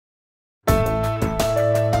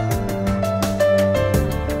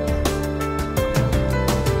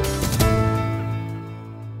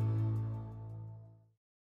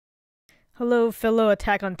Hello fellow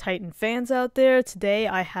Attack on Titan fans out there. Today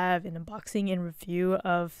I have an unboxing and review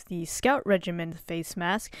of the Scout Regiment face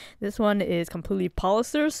mask. This one is completely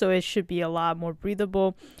polyester, so it should be a lot more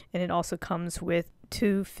breathable, and it also comes with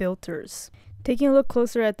 2 filters. Taking a look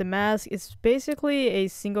closer at the mask, it's basically a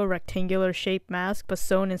single rectangular shaped mask but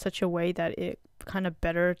sewn in such a way that it kind of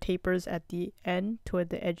better tapers at the end toward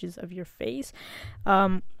the edges of your face.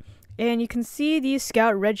 And you can see the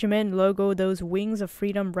Scout Regiment logo, those wings of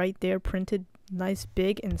freedom right there, printed nice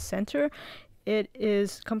big in center. It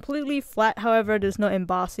is completely flat, however, there's no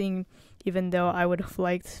embossing, even though I would have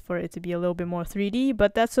liked for it to be a little bit more 3D,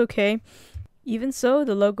 but that's okay. Even so,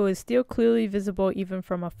 the logo is still clearly visible even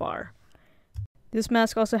from afar. This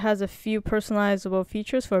mask also has a few personalizable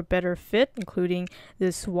features for a better fit, including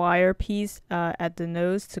this wire piece at the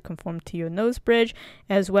nose to conform to your nose bridge,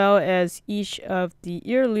 as well as each of the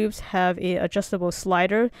ear loops have an adjustable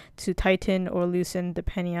slider to tighten or loosen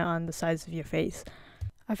depending on the size of your face.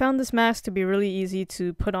 I found this mask to be really easy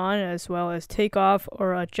to put on, as well as take off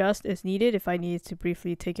or adjust as needed if I needed to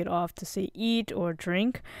briefly take it off to, say, eat or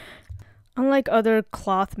drink. Unlike other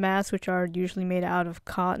cloth masks, which are usually made out of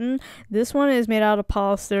cotton, this one is made out of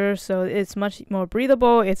polyester, so it's much more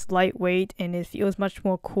breathable, it's lightweight, and it feels much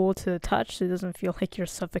more cool to the touch, so it doesn't feel like you're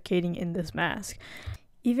suffocating in this mask.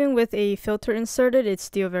 Even with a filter inserted, it's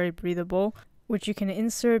still very breathable, which you can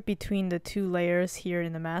insert between the 2 layers here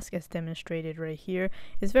in the mask as demonstrated right here.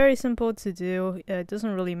 It's very simple to do. It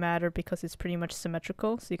doesn't really matter because it's pretty much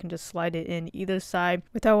symmetrical, so you can just slide it in either side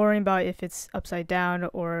without worrying about if it's upside down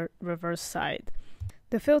or reverse side.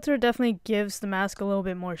 The filter definitely gives the mask a little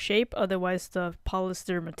bit more shape, otherwise the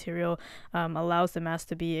polyester material allows the mask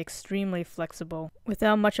to be extremely flexible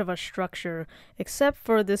without much of a structure, except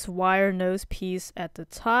for this wire nose piece at the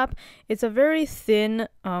top. It's a very thin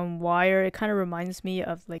wire. It kind of reminds me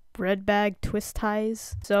of like bread bag twist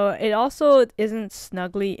ties. So it also isn't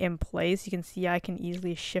snugly in place. You can see I can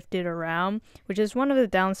easily shift it around, which is one of the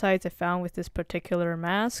downsides I found with this particular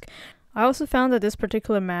mask. I also found that this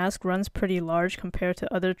particular mask runs pretty large compared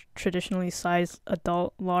to other traditionally sized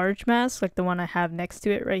adult large masks, like the one I have next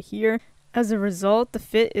to it right here. As a result, the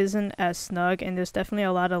fit isn't as snug, and there's definitely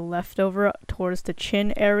a lot of leftover towards the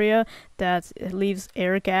chin area that leaves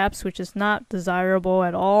air gaps, which is not desirable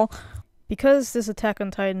at all. Because this Attack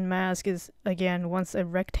on Titan mask is, again, once a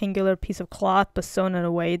rectangular piece of cloth but sewn in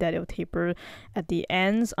a way that it will taper at the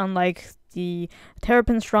ends, unlike the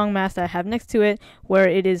Terrapin Strong mask that I have next to it, where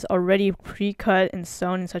it is already pre-cut and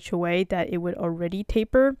sewn in such a way that it would already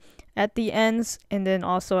taper at the ends, and then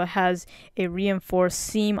also has a reinforced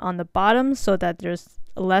seam on the bottom so that there's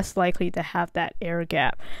less likely to have that air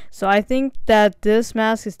gap. So I think that this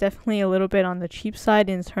mask is definitely a little bit on the cheap side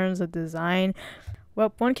in terms of design.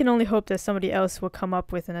 Well, one can only hope that somebody else will come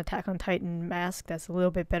up with an Attack on Titan mask that's a little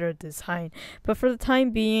bit better design. But for the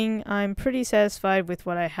time being, I'm pretty satisfied with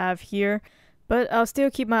what I have here. But I'll still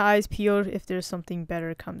keep my eyes peeled if there's something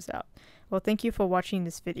better comes out. Well, thank you for watching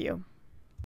this video.